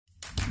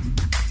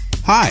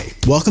Hi,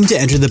 welcome to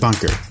Enter the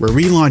Bunker, where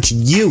we launch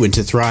you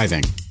into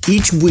thriving.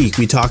 Each week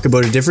we talk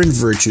about a different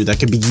virtue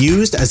that can be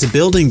used as a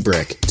building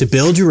brick to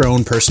build your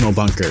own personal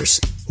bunkers.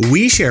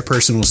 We share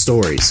personal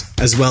stories,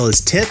 as well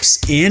as tips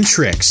and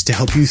tricks to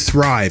help you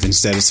thrive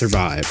instead of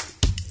survive.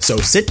 So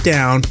sit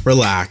down,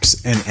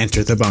 relax, and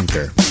enter the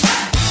bunker.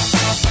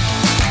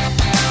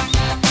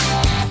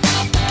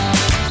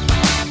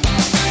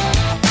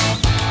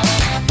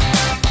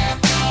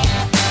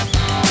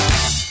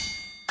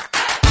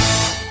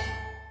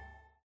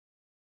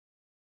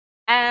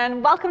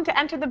 And welcome to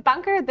Enter the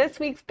Bunker. This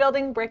week's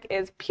building brick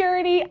is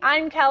purity.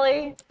 I'm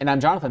Kelly. And I'm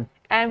Jonathan.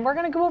 And we're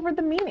going to go over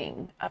the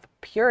meaning of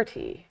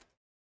purity.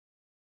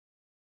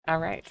 All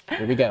right.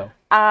 Here we go.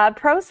 A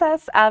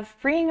process of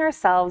freeing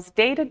ourselves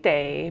day to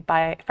day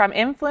from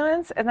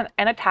influence and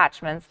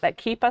attachments that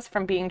keep us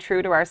from being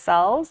true to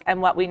ourselves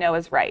and what we know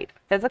is right.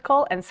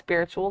 Physical and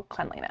spiritual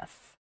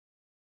cleanliness.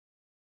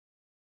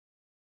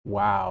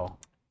 Wow.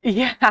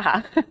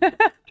 Yeah.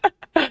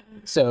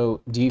 So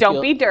do you Don't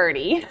be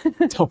dirty.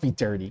 Don't be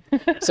dirty.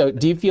 So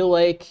do you feel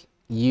like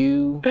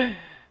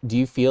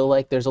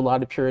there's a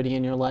lot of purity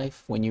in your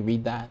life when you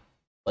read that,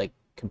 like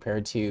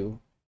compared to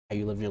how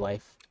you live your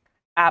life?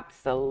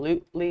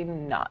 Absolutely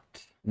not.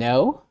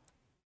 No?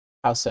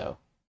 How so?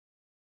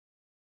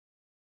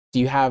 Do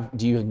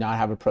you not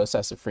have a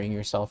process of freeing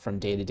yourself from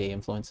day-to-day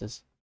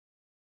influences?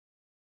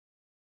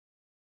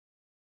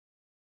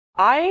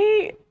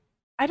 I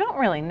don't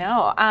really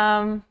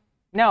know.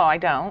 No, I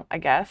don't, I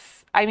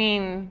guess. I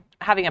mean,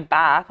 having a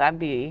bath, that'd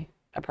be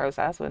a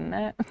process, wouldn't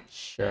it?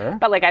 Sure.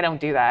 But like, I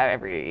don't do that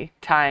every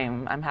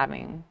time I'm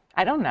having,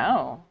 I don't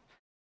know.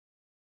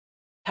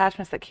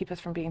 Attachments that keep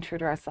us from being true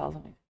to ourselves.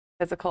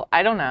 Physical,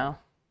 I don't know.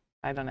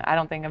 I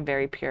don't think I'm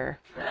very pure.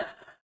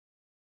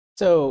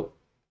 So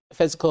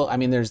physical, I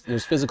mean, there's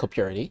physical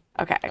purity.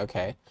 Okay.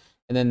 Okay.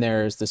 And then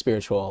there's the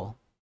spiritual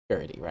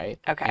purity, right?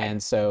 Okay.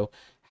 And so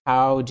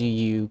how do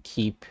you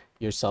keep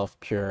yourself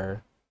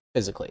pure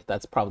physically?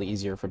 That's probably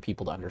easier for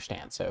people to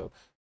understand. So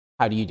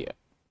how do you do it?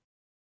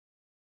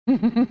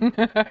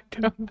 I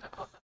don't know.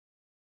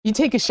 You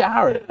take a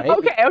shower, right?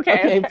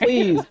 Okay.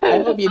 Please. I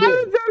hope you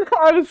do.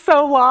 I was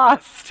so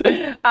lost.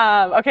 Okay,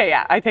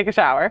 yeah, I take a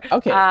shower.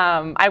 Okay.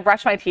 I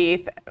brush my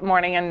teeth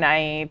morning and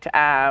night.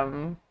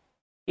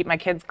 Keep my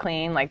kids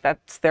clean. Like,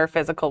 that's their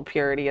physical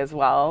purity as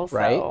well. So,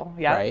 Right.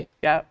 yeah. Right.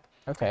 Yep.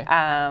 Okay.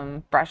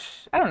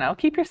 Brush. I don't know.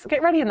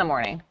 Get ready in the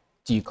morning.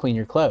 Do you clean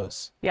your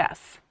clothes?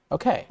 Yes.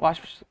 Okay. Wash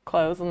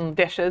clothes and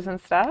dishes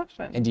and stuff.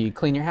 And do you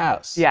clean your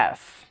house?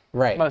 Yes.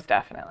 Right. Most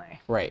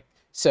definitely. Right.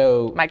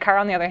 So My car,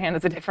 on the other hand,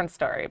 is a different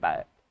story.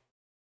 But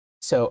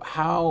so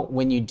how,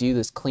 when you do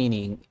this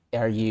cleaning,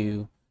 are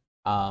you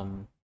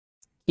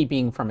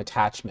keeping from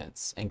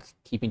attachments and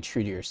keeping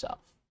true to yourself?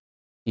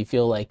 Do you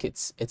feel like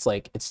it's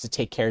to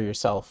take care of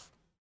yourself,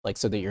 like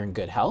so that you're in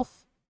good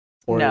health?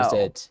 Or No. is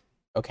it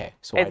okay?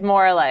 So it's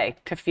more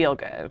like to feel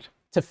good.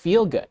 to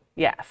feel good.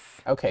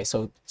 Yes. Okay,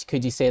 so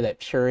could you say that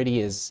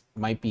purity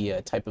might be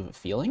a type of a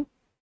feeling?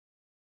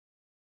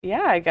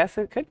 Yeah, I guess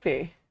it could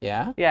be.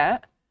 Yeah? Yeah.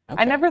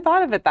 Okay. I never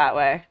thought of it that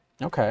way.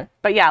 Okay.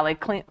 But yeah,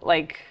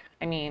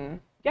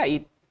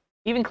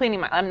 even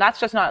cleaning that's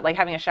just not like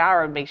having a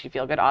shower makes you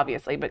feel good,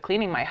 obviously, but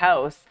cleaning my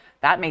house,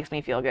 that makes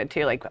me feel good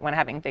too. Like when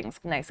having things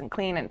nice and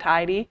clean and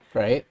tidy.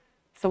 Right.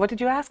 So what did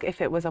you ask?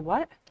 If it was a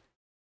what?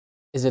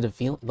 Is it a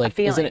feeling? Like,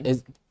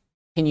 feeling.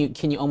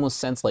 Can you almost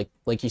sense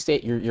like you say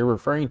you're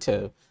referring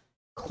to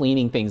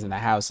cleaning things in the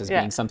house as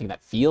Yeah. being something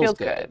that feels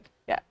good.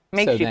 Yeah.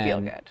 Makes So you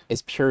feel then good.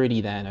 Is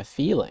purity then a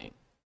feeling?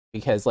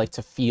 Because like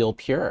to feel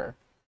pure,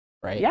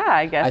 right? Yeah,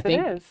 I guess it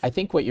is. I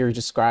think what you're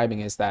describing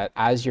is that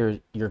as you're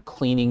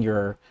cleaning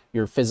your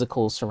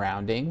physical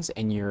surroundings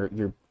and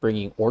you're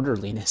bringing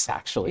orderliness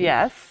actually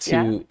Yes.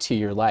 to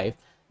your life,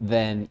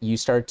 then you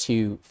start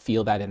to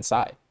feel that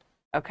inside,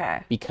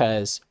 Okay.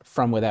 because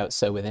from without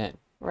so within,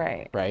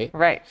 Right. right?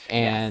 Right.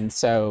 And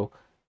so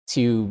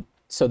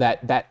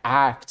that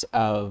act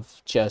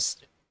of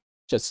just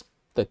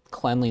the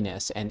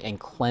cleanliness and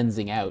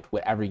cleansing out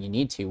whatever you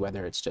need to,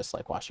 whether it's just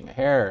like washing your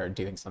hair or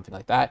doing something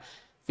like that,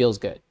 feels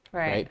good,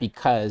 right?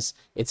 Because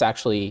it's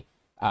actually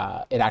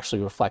it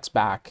actually reflects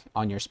back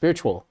on your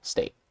spiritual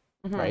state,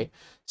 right?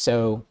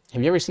 So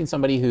have you ever seen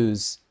somebody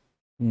who's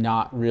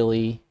not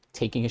really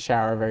taking a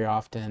shower very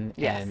often?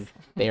 Yes. And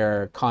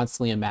they're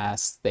constantly a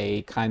mess?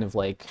 They kind of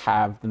like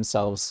have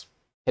themselves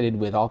pitted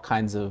with all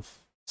kinds of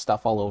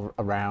stuff all over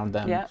around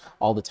them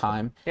all the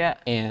time. Yeah.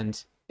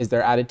 And is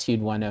their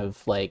attitude one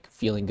of like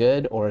feeling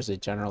good, or is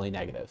it generally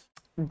negative?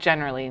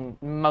 Generally,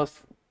 most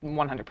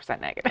 100%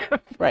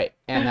 negative. Right.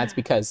 And that's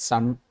because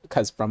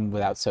from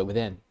without so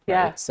within.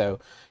 Yeah. Right? So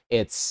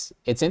it's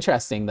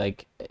interesting,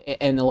 like,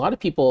 and a lot of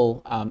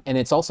people, and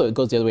it goes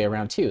the other way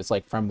around too. It's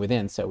like from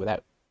within, so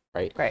without.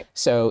 Right. Right.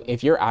 So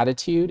if your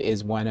attitude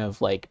is one of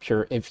like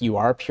pure, if you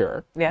are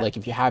pure, like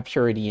if you have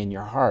purity in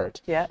your heart,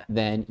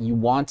 then you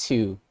want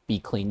to be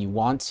clean. You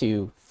want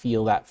to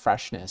feel that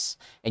freshness,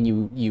 and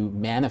you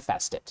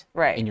manifest it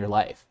in your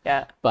life.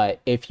 Yeah.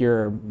 But if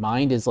your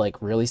mind is like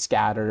really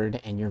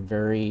scattered and you're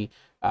very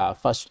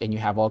fussed and you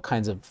have all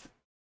kinds of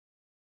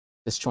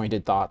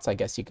disjointed thoughts, I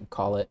guess you could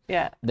call it,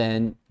 Yeah.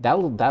 then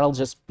that'll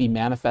just be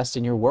manifest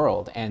in your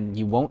world, and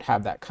you won't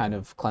have that kind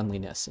of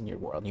cleanliness in your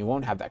world. You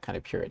won't have that kind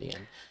of purity,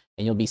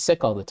 and you'll be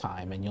sick all the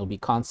time, and you'll be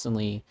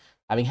constantly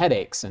having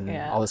headaches and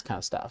all this kind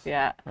of stuff.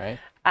 Yeah. Right.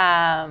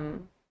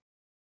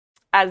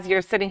 As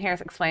you're sitting here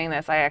explaining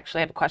this, I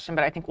actually have a question,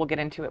 but I think we'll get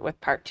into it with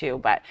part 2.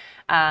 But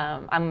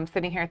I'm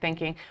sitting here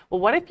thinking, well,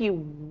 what if you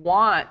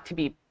want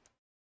to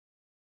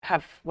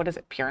have, what is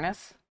it,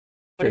 pureness?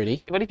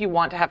 Purity. What if you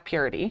want to have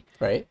purity?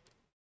 Right.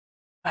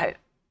 But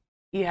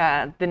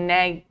yeah, the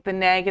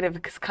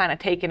negative is kind of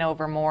taken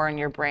over more in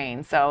your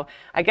brain. So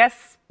I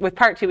guess with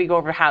part 2, we go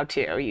over how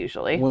to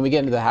usually. When we get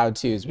into the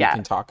how-tos, we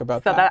can talk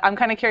about so that. I'm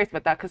kind of curious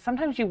about that, because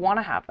sometimes you want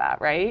to have that,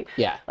 right?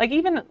 Yeah. Like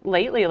even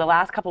lately, the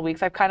last couple of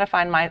weeks, I've kind of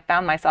found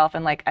myself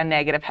in like a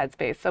negative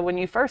headspace. So when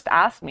you first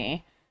asked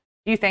me,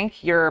 do you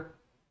think you're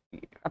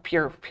a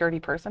purity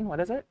person? What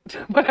is it?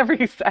 Whatever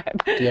you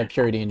said. Do you have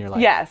purity in your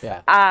life? Yes.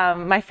 Yeah.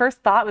 My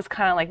first thought was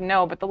kind of like,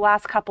 no, but the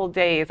last couple of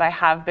days I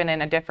have been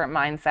in a different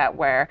mindset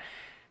where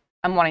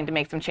I'm wanting to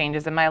make some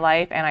changes in my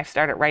life, and I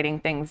started writing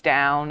things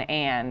down,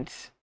 and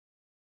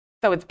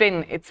so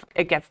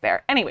it gets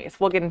there. Anyways,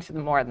 we'll get into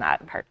more than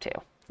that in part 2.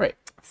 Right.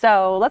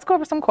 So let's go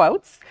over some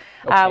quotes.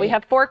 Okay. We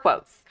have 4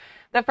 quotes.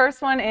 The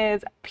first one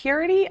is,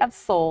 purity of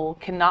soul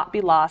cannot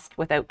be lost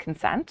without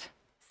consent.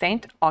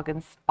 Saint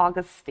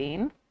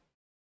Augustine.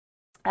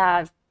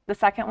 The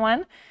second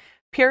one,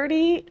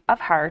 purity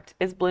of heart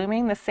is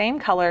blooming the same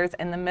colors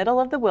in the middle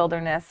of the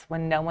wilderness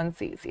when no one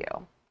sees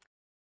you.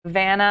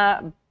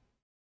 Vanna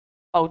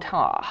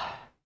Botta,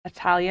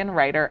 Italian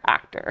writer,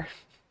 actor.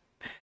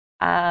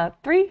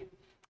 3,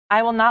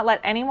 I will not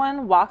let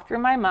anyone walk through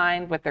my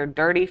mind with their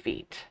dirty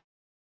feet.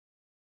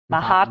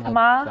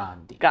 Mahatma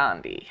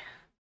Gandhi.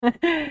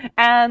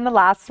 And the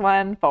last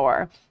one,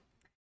 4,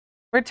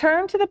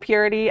 return to the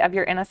purity of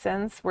your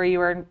innocence where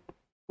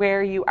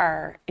you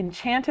are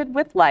enchanted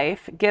with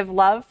life. Give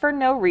love for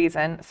no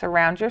reason.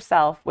 Surround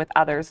yourself with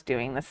others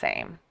doing the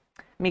same.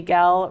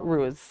 Miguel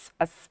Ruiz,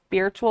 a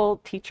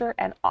spiritual teacher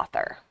and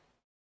author.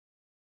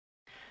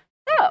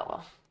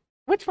 So,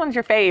 which one's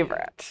your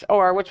favorite?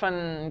 Or which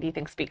one do you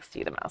think speaks to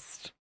you the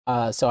most?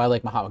 So I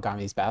like Mahatma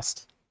Gandhi's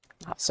best.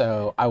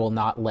 So I will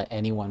not let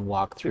anyone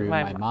walk through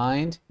my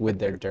mind with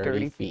their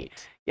dirty feet.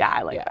 Yeah,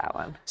 I like that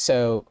one.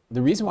 So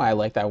the reason why I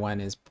like that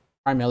one is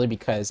primarily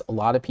because a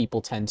lot of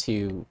people tend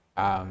to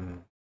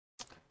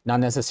not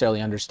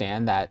necessarily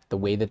understand that the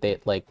way that they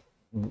like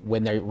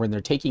when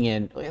they're taking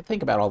in,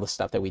 think about all the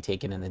stuff that we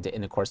take in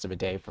the course of a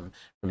day from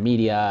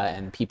media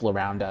and people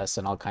around us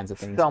and all kinds of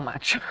things. So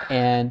much.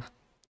 And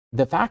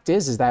the fact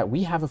is that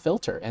we have a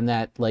filter, and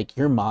that like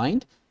your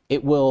mind,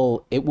 it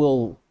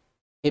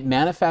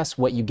manifests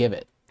what you give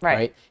it.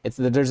 Right.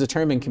 There's a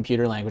term in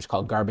computer language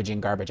called garbage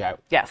in, garbage out.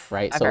 Yes.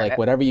 Right. So like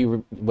whatever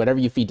you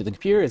feed to the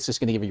computer, it's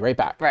just going to give you right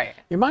back. Right.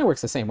 Your mind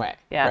works the same way.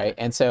 Yeah. Right.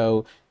 And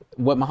so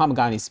what Mahatma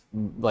Gandhi's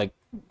like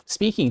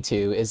speaking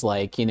to is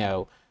like,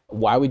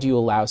 why would you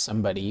allow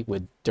somebody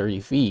with dirty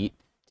feet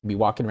to be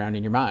walking around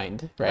in your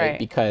mind? Right.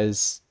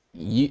 Because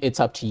it's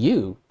up to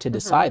you to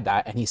decide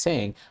that. And he's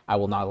saying, I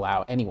will not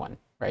allow anyone.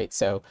 Right.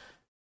 So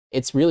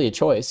it's really a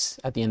choice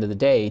at the end of the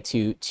day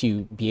to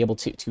be able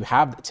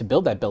to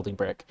build that building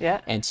brick,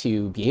 and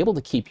to be able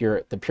to keep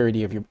the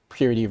purity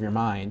of your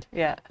mind,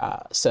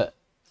 so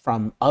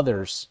from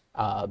others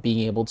being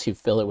able to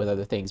fill it with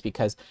other things.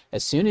 Because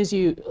as soon as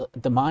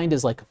the mind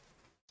is like,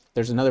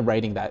 there's another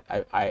writing that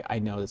I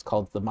know that's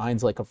called the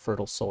mind's like a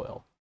fertile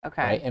soil.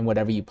 Okay. Right? And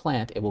whatever you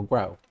plant, it will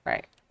grow.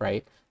 Right.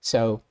 Right.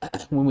 So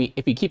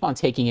if you keep on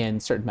taking in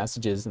certain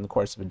messages in the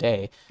course of a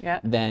day,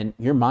 then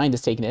your mind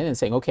is taking it in and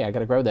saying, okay, I got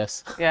to grow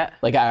this. Yeah.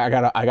 Like I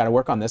got to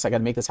work on this. I got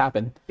to make this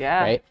happen.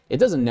 Yeah. Right. It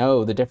doesn't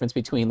know the difference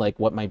between like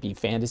what might be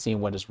fantasy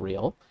and what is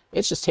real.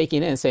 It's just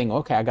taking it in and saying,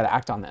 okay, I got to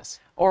act on this.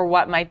 Or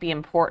what might be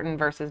important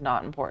versus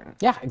not important.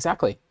 Yeah,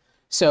 exactly.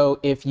 So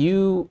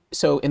in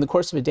the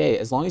course of a day,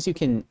 as long as you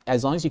can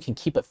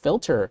keep a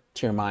filter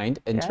to your mind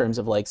in terms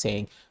of like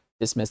saying,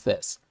 dismiss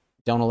this,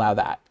 don't allow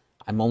that.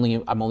 I'm only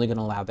going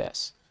to allow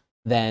this.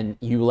 Then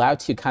you're allowed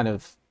to kind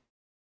of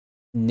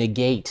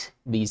negate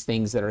these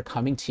things that are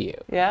coming to you.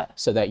 Yeah.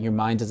 So that your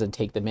mind doesn't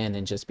take them in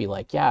and just be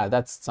like, yeah,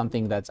 that's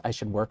something that I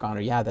should work on,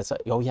 or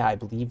I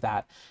believe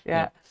that.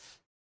 Yeah.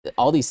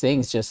 All these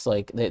things just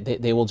like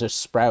they will just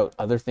sprout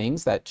other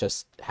things that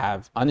just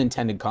have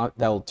that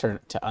will turn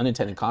to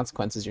unintended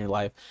consequences in your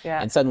life.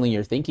 Yeah. And suddenly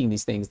you're thinking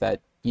these things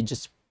that you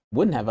just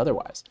wouldn't have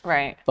otherwise.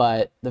 Right.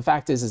 But the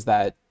fact is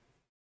that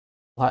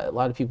a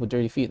lot of people with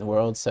dirty feet in the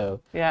world, so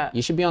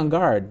you should be on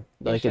guard.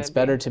 Like it's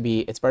better to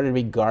be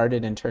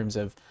guarded in terms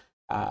of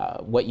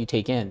what you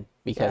take in,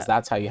 because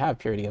that's how you have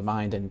purity of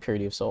mind and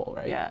purity of soul,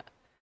 right? Yeah.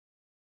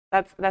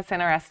 That's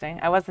interesting.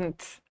 I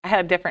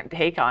had a different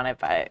take on it,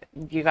 but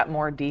you got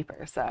more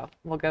deeper, so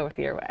we'll go with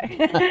your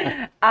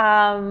way.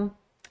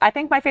 I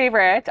think my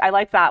favorite, I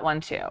liked that one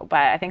too, but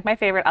I think my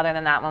favorite other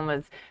than that one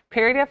was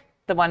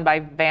the one by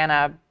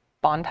Vanna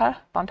Botta.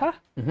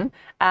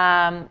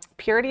 Mm-hmm.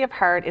 Purity of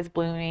heart is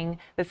blooming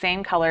the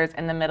same colors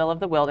in the middle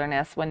of the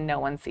wilderness when no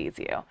one sees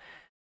you.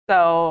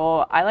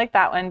 So I like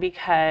that one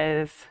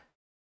because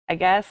I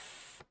guess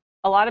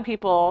a lot of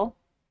people,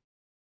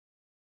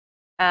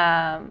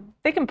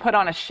 they can put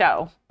on a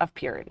show of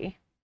purity.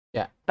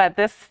 Yeah. But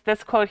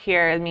this quote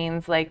here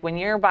means like when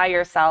you're by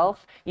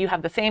yourself, you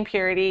have the same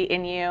purity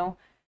in you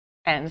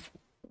and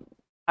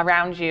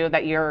around you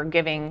that you're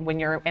giving when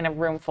you're in a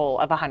room full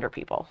of 100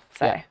 people,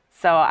 say. Yeah.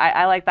 So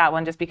I like that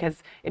one just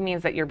because it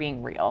means that you're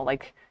being real.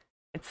 Like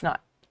it's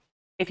not,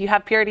 if you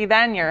have purity,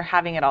 then you're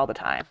having it all the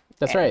time.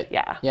 That's And right.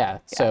 Yeah. Yeah.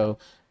 So,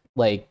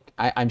 like,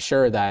 I'm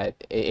sure that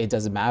it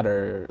doesn't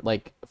matter.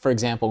 Like, for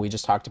example, we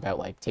just talked about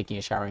like taking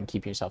a shower and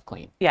keeping yourself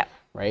clean, Yeah.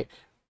 right?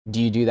 Do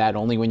you do that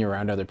only when you're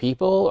around other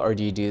people, or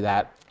do you do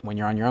that when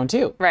you're on your own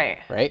too? Right.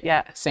 Right?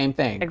 Yeah. Same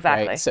thing.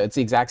 Exactly. Right? So it's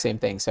the exact same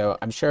thing. So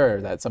I'm sure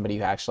that somebody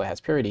who actually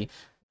has purity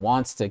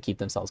wants to keep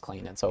themselves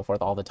clean and so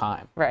forth all the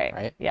time. Right.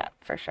 Right? Yeah,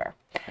 for sure.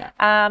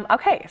 Yeah.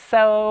 Okay.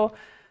 So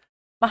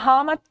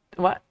Mahatma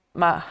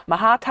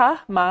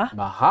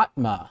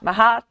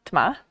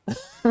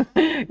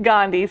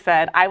Gandhi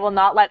said, "I will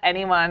not let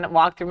anyone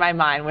walk through my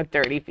mind with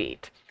dirty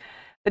feet."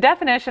 The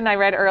definition I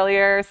read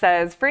earlier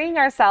says freeing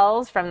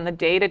ourselves from the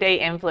day-to-day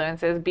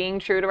influences, being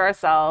true to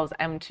ourselves,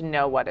 and to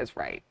know what is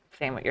right.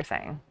 Same what you're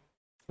saying.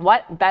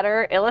 What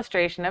better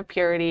illustration of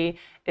purity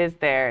is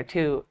there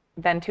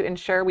than to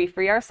ensure we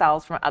free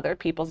ourselves from other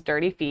people's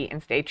dirty feet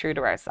and stay true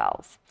to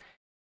ourselves?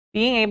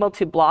 Being able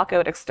to block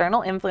out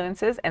external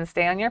influences and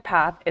stay on your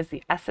path is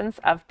the essence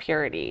of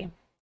purity.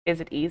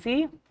 Is it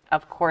easy?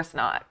 Of course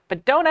not.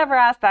 But don't ever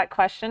ask that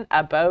question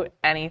about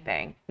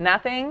anything.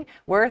 Nothing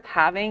worth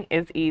having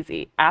is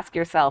easy. Ask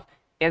yourself,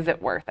 is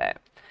it worth it?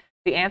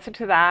 The answer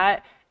to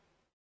that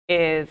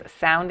is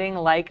sounding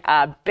like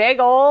a big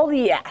old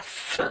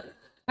yes.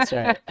 That's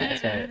right.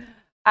 That's right.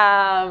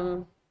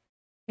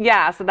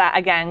 Yeah, so that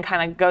again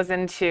kind of goes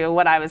into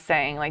what I was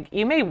saying. Like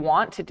you may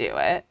want to do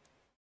it,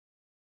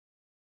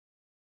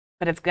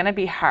 but it's going to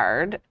be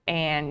hard,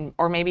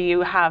 or maybe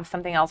you have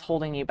something else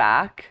holding you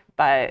back,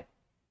 but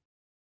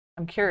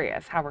I'm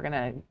curious how we're going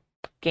to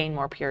gain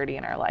more purity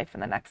in our life in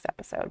the next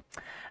episode.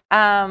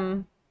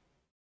 Yeah.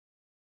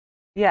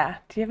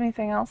 Do you have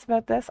anything else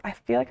about this? I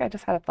feel like I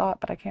just had a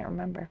thought, but I can't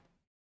remember.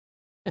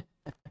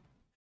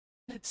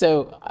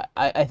 So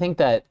I think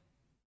that,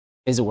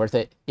 is it worth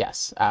it?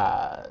 Yes.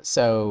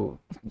 So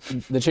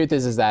the truth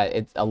is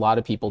that a lot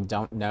of people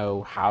don't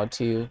know how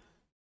to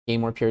gain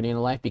more purity in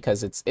life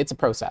because it's a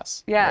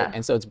process. Yeah. Right?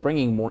 And so it's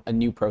bringing a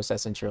new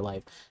process into your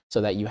life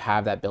so that you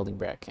have that building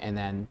brick. And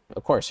then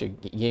of course you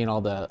gain all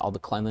the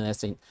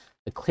cleanliness and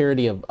the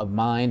clarity of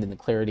mind and the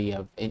clarity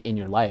in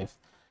your life.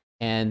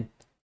 And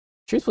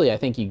truthfully, I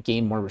think you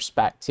gain more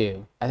respect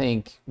too. I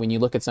think when you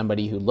look at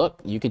somebody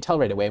you can tell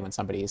right away when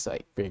somebody is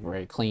like very,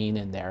 very clean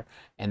and they're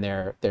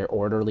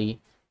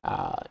orderly.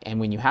 And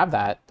when you have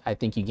that, I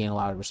think you gain a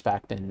lot of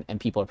respect and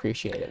people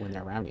appreciate it when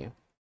they're around you.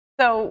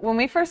 So when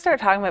we first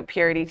started talking about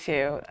purity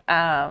too,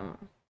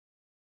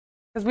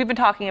 because we've been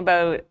talking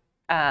about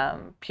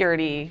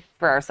purity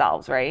for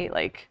ourselves, right?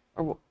 Like,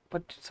 or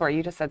what? Sorry,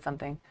 you just said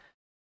something.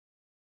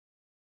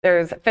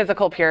 There's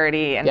physical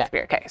purity and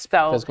spirit. Okay,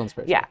 so physical and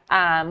spiritual.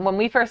 Yeah. When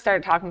we first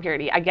started talking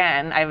purity,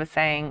 again, I was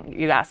saying,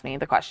 you asked me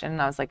the question,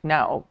 and I was like,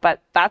 no.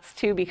 But that's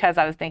too because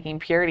I was thinking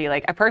purity,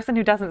 like a person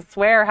who doesn't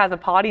swear has a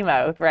potty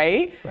mouth,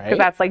 right? Because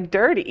that's like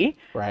dirty.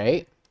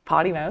 Right.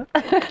 Potty mouth.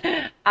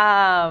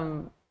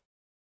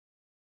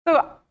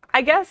 So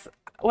I guess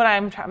what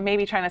I'm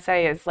maybe trying to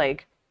say is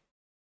like,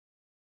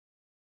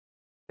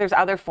 there's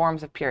other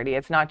forms of purity.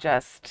 It's not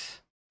just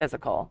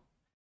physical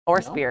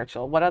or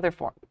spiritual. What other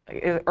form?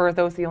 Or are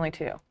those the only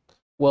two?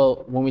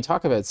 Well, when we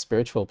talk about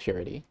spiritual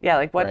purity, yeah,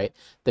 like what? Right.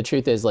 The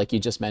truth is, like you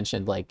just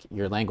mentioned, like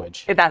your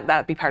language.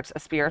 That'd be parts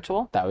of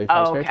spiritual. That would be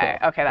part of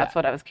spiritual. Okay, that's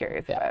what I was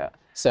curious about.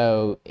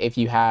 So if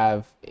you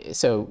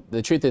so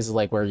the truth is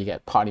like where you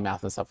get potty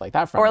mouth and stuff like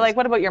that from. Or like,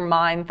 what about your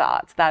mind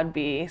thoughts? That'd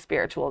be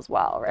spiritual as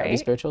well, right? That'd be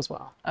spiritual as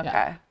well.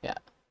 Okay. Yeah.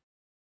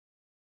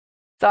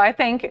 So I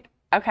think,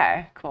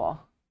 okay, cool.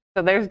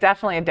 So there's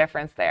definitely a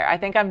difference there. I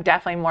think I'm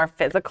definitely more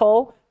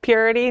physical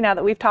purity now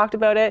that we've talked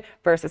about it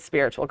versus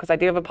spiritual, because I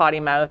do have a potty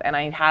mouth and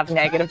I have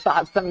negative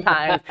thoughts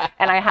sometimes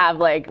and I have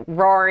like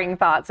roaring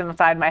thoughts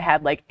inside my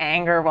head, like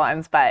anger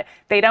ones, but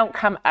they don't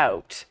come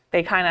out.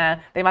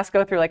 They must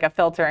go through like a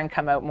filter and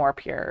come out more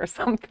pure or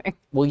something.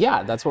 Well,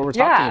 yeah, that's what we're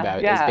talking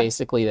about. Yeah. Is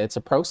basically it's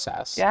a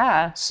process.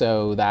 Yeah.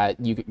 So that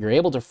you're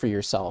able to free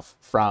yourself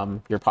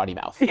from your potty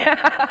mouth.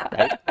 Yeah.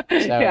 Right.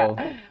 So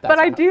yeah. But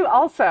I do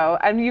also,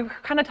 and you're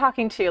kind of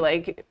talking to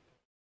like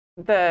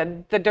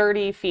the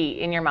dirty feet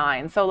in your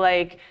mind. So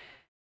like,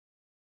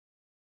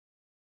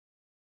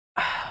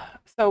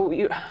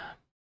 so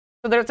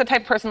there's a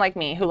type of person like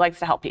me who likes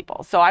to help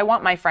people. So I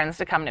want my friends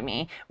to come to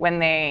me when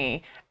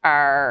they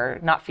are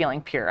not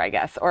feeling pure, I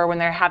guess, or when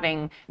they're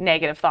having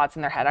negative thoughts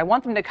in their head. I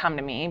want them to come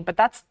to me, but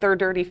that's their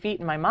dirty feet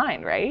in my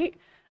mind, right?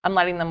 I'm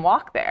letting them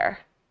walk there.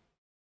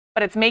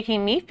 But it's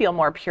making me feel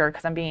more pure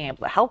because I'm being able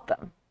to help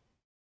them.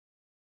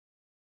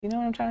 You know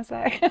what I'm trying to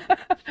say?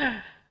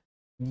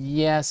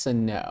 Yes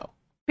and no.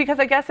 Because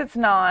I guess it's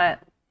not,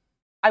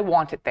 I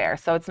want it there.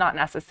 So it's not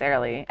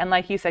necessarily, and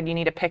like you said, you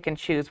need to pick and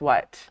choose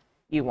what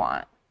you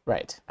want.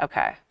 Right.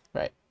 Okay.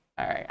 Right.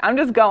 All right. I'm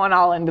just going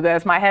all into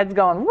this. My head's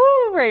going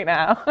woo right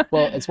now.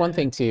 Well, it's one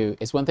thing to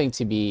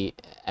be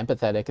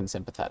empathetic and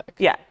sympathetic.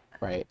 Yeah.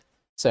 Right.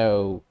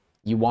 So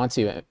you want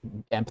to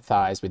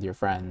empathize with your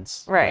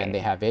friends when they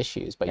have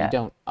issues, but you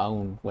don't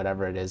own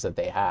whatever it is that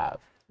they have.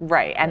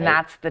 Right. And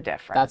that's the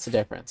difference. That's the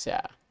difference.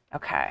 Yeah.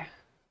 Okay.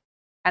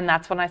 And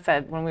that's when I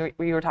said, when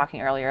we were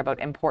talking earlier about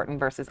important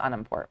versus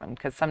unimportant,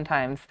 because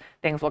sometimes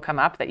things will come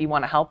up that you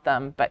want to help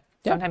them, but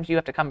sometimes you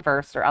have to come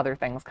first or other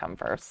things come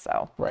first.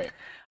 So, right.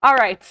 All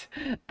right.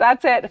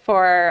 That's it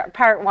for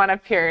part 1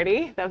 of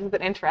purity. That was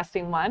an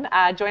interesting one.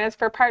 Join us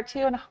for part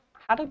 2 on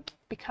how to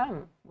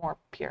become more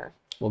pure.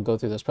 We'll go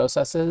through those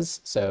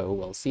processes. So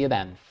we'll see you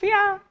then. See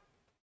ya.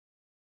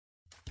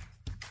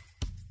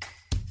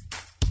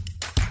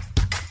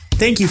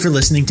 Thank you for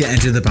listening to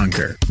Enter the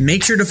Bunker.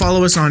 Make sure to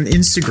follow us on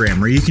Instagram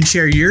where you can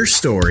share your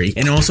story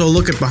and also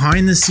look at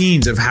behind the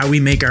scenes of how we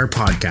make our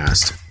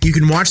podcast. You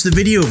can watch the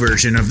video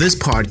version of this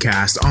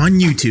podcast on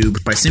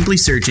YouTube by simply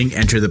searching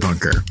Enter the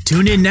Bunker.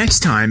 Tune in next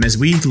time as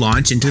we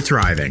launch into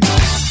thriving.